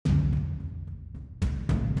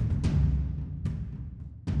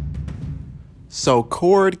So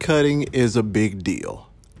cord cutting is a big deal.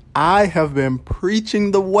 I have been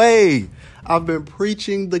preaching the way. I've been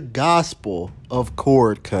preaching the gospel of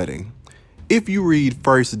cord cutting. If you read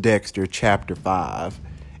 1 Dexter chapter 5,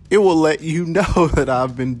 it will let you know that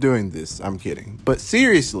I've been doing this. I'm kidding. But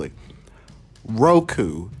seriously,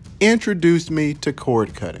 Roku introduced me to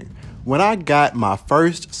cord cutting. When I got my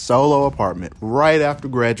first solo apartment right after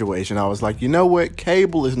graduation, I was like, you know what?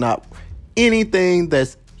 Cable is not anything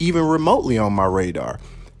that's even remotely on my radar.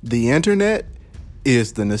 The internet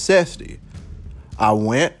is the necessity. I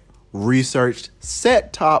went, researched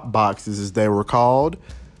set-top boxes as they were called,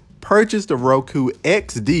 purchased a Roku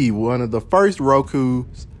XD, one of the first Roku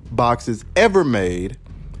boxes ever made,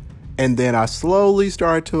 and then I slowly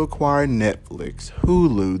started to acquire Netflix,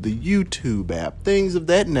 Hulu, the YouTube app, things of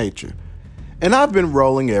that nature. And I've been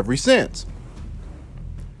rolling ever since.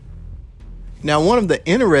 Now, one of the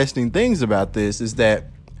interesting things about this is that,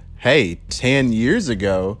 hey, 10 years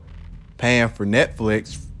ago, paying for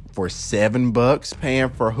Netflix for $7, paying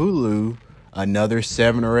for Hulu another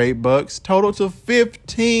 $7 or $8, total to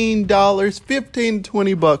 $15, $15 to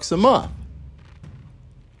 $20 a month.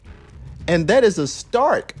 And that is a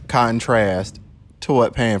stark contrast to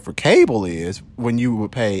what paying for cable is when you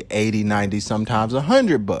would pay $80, $90, sometimes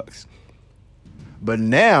 $100. But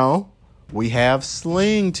now we have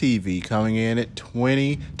Sling TV coming in at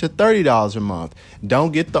 $20 to $30 a month.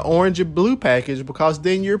 Don't get the orange and blue package because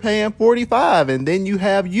then you're paying $45. And then you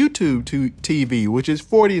have YouTube TV, which is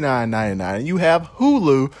 $49.99. And you have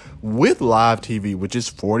Hulu with live TV, which is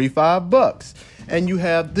 $45. And you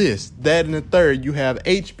have this, that, and the third. You have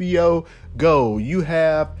HBO Go. You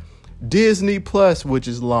have Disney Plus, which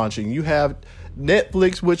is launching. You have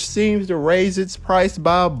Netflix, which seems to raise its price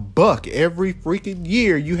by $1 every freaking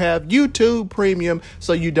year. You have YouTube Premium,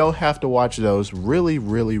 so you don't have to watch those really,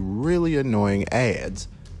 really, really annoying ads.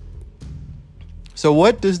 So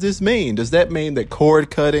what does this mean? Does that mean that cord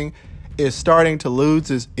cutting is starting to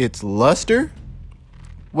lose its luster?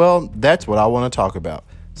 Well, that's what I want to talk about.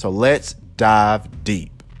 So let's dive deep.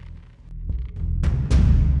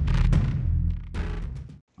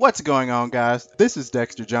 What's going on, guys? This is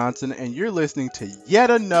Dexter Johnson, and you're listening to yet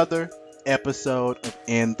another episode of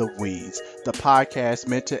In the Weeds, the podcast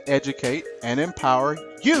meant to educate and empower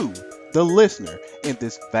you, the listener, in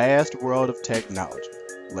this vast world of technology.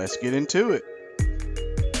 Let's get into it.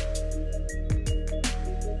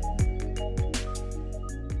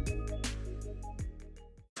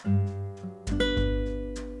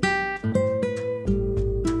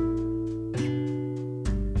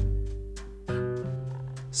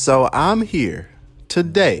 So I'm here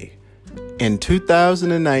today in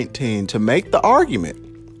 2019 to make the argument.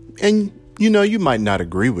 And you might not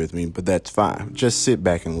agree with me, but that's fine. Just sit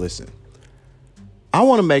back and listen. I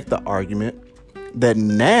want to make the argument that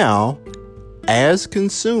now, as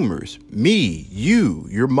consumers, me, you,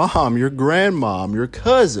 your mom, your grandmom, your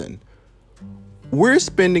cousin, we're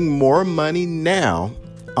spending more money now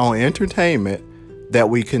on entertainment that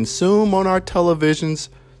we consume on our televisions,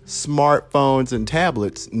 smartphones, and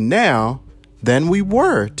tablets now than we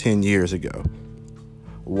were 10 years ago.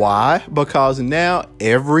 Why? Because now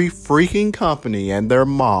every freaking company and their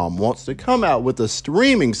mom wants to come out with a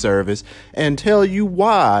streaming service and tell you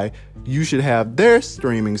why you should have their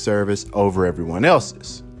streaming service over everyone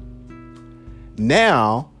else's.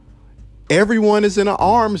 Now, everyone is in an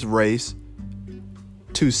arms race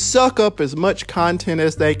to suck up as much content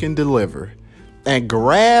as they can deliver and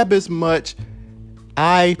grab as much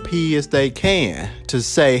IP as they can to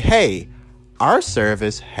say, hey, our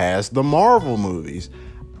service has the Marvel movies.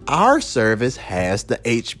 Our service has the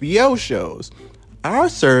HBO shows. Our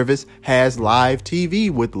service has live TV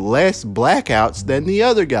with less blackouts than the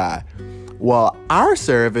other guy. Well, our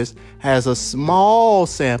service has a small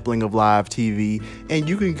sampling of live TV, and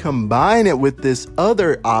you can combine it with this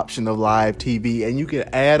other option of live TV, and you can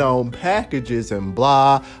add on packages and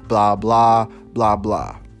blah, blah, blah, blah,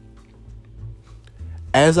 blah.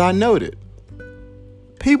 As I noted,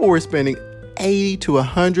 people were spending $80 to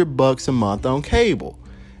 $100 a month on cable.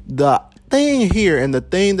 The thing here, and the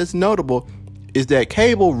thing that's notable, is that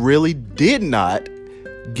cable really did not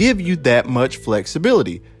give you that much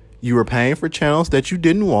flexibility. You were paying for channels that you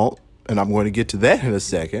didn't want, and I'm going to get to that in a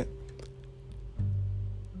second.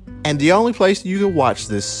 And the only place you could watch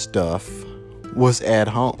this stuff was at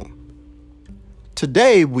home.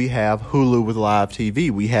 Today, we have Hulu with live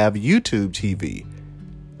TV. We have YouTube TV.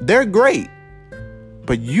 They're great,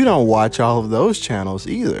 but you don't watch all of those channels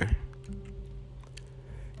either.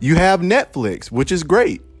 You have Netflix, which is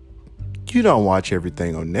great. You don't watch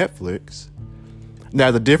everything on Netflix. Now,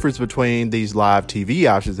 the difference between these live TV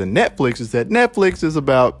options and Netflix is that Netflix is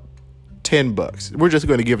about $10. We're just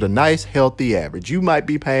going to give it a nice, healthy average. You might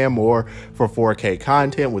be paying more for 4K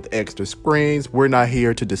content with extra screens. We're not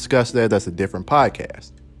here to discuss that. That's a different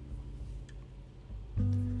podcast.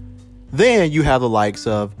 Then you have the likes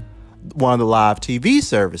of one of the live TV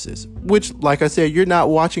services, which, like I said, you're not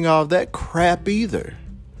watching all of that crap either.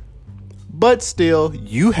 But still,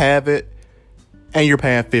 you have it, and you're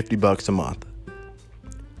paying $50 a month.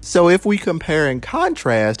 So if we compare and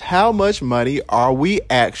contrast, how much money are we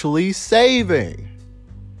actually saving?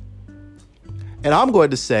 And I'm going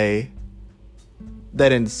to say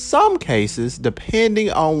that in some cases, depending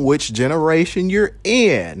on which generation you're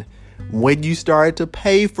in, when you start to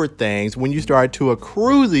pay for things, when you start to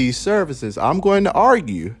accrue these services, I'm going to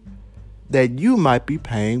argue that you might be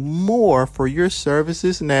paying more for your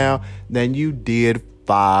services now than you did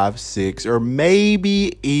 5, 6, or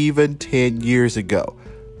maybe even 10 years ago.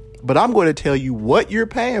 But I'm going to tell you what you're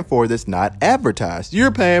paying for that's not advertised.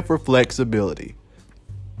 You're paying for flexibility.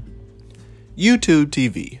 YouTube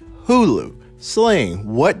TV, Hulu, Sling,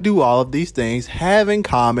 what do all of these things have in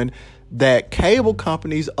common that cable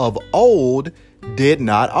companies of old did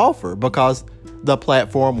not offer because the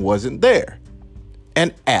platform wasn't there?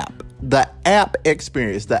 An app, the app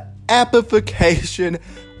experience, the appification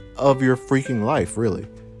of your freaking life, really.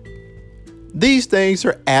 These things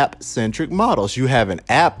are app-centric models. You have an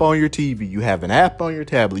app on your TV, you have an app on your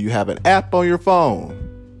tablet, you have an app on your phone.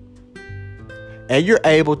 And you're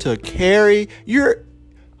able to carry your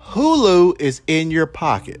Hulu is in your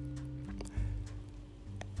pocket.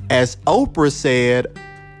 As Oprah said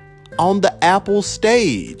on the Apple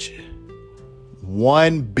stage,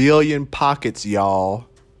 1 billion pockets, y'all.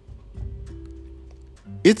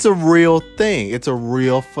 It's a real thing. It's a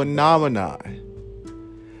real phenomenon.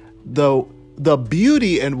 Though the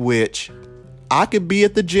beauty in which I could be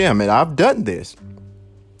at the gym, and I've done this.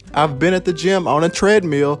 I've been at the gym on a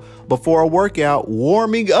treadmill before a workout,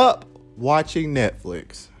 warming up, watching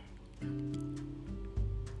Netflix.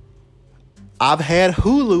 I've had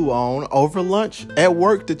Hulu on over lunch at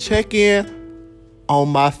work to check in on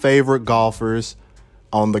my favorite golfers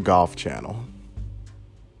on the Golf Channel.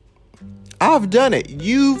 I've done it.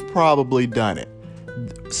 You've probably done it.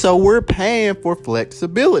 So we're paying for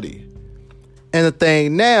flexibility. And the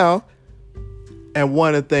thing now, and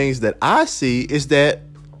one of the things that I see is that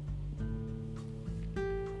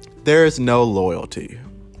there is no loyalty.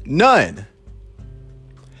 None.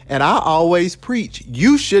 And I always preach,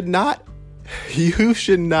 you should not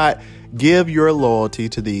give your loyalty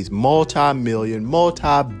to these multi-million,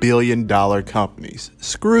 multi-billion dollar companies.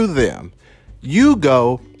 Screw them. You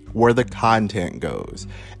go where the content goes.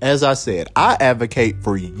 As I said, I advocate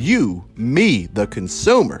for you, me, the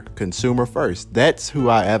consumer first. That's who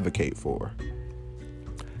I advocate for.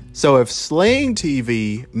 So if Sling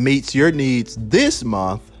TV meets your needs this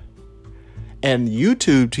month and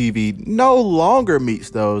YouTube TV no longer meets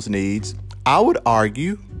those needs, I would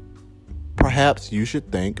argue perhaps you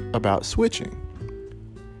should think about switching.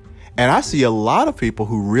 And I see a lot of people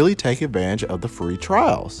who really take advantage of the free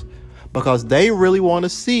trials because they really want to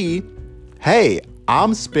see, hey,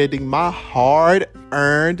 I'm spending my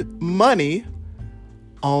hard-earned money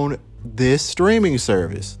on this streaming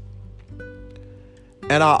service.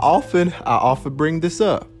 And I often bring this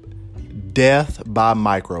up. Death by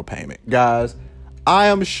micropayment. Guys, I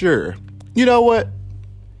am sure, you know what?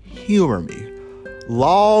 Humor me.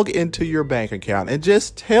 Log into your bank account and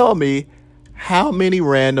just tell me how many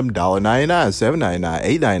random $1.99,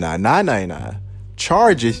 $7.99, $8.99, $9.99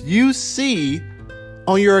 charges you see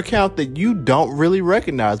on your account that you don't really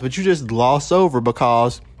recognize, but you just gloss over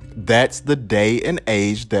because that's the day and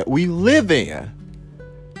age that we live in.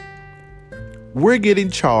 We're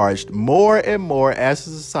getting charged more and more as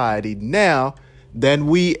a society now than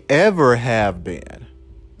we ever have been.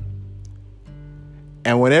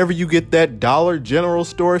 And whenever you get that Dollar General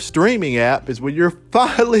Store streaming app is when you're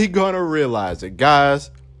finally going to realize it.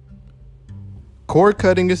 Guys, cord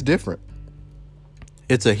cutting is different.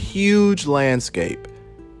 It's a huge landscape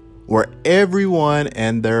where everyone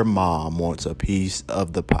and their mom wants a piece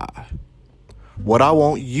of the pie. What I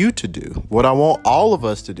want you to do, what I want all of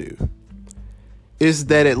us to do, is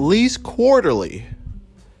that at least quarterly,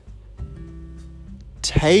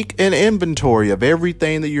 take an inventory of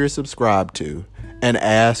everything that you're subscribed to and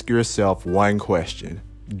ask yourself one question.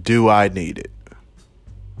 Do I need it?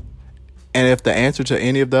 And if the answer to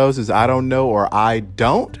any of those is I don't know or I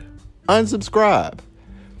don't, unsubscribe.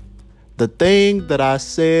 The thing that I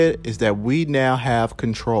said is that we now have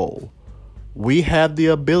control. We have the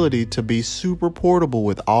ability to be super portable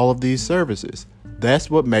with all of these services.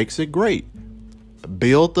 That's what makes it great.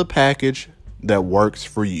 Build the package that works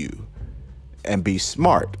for you and be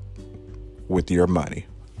smart. with your money.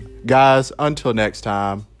 Guys, until next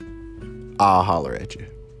time, I'll holler at you.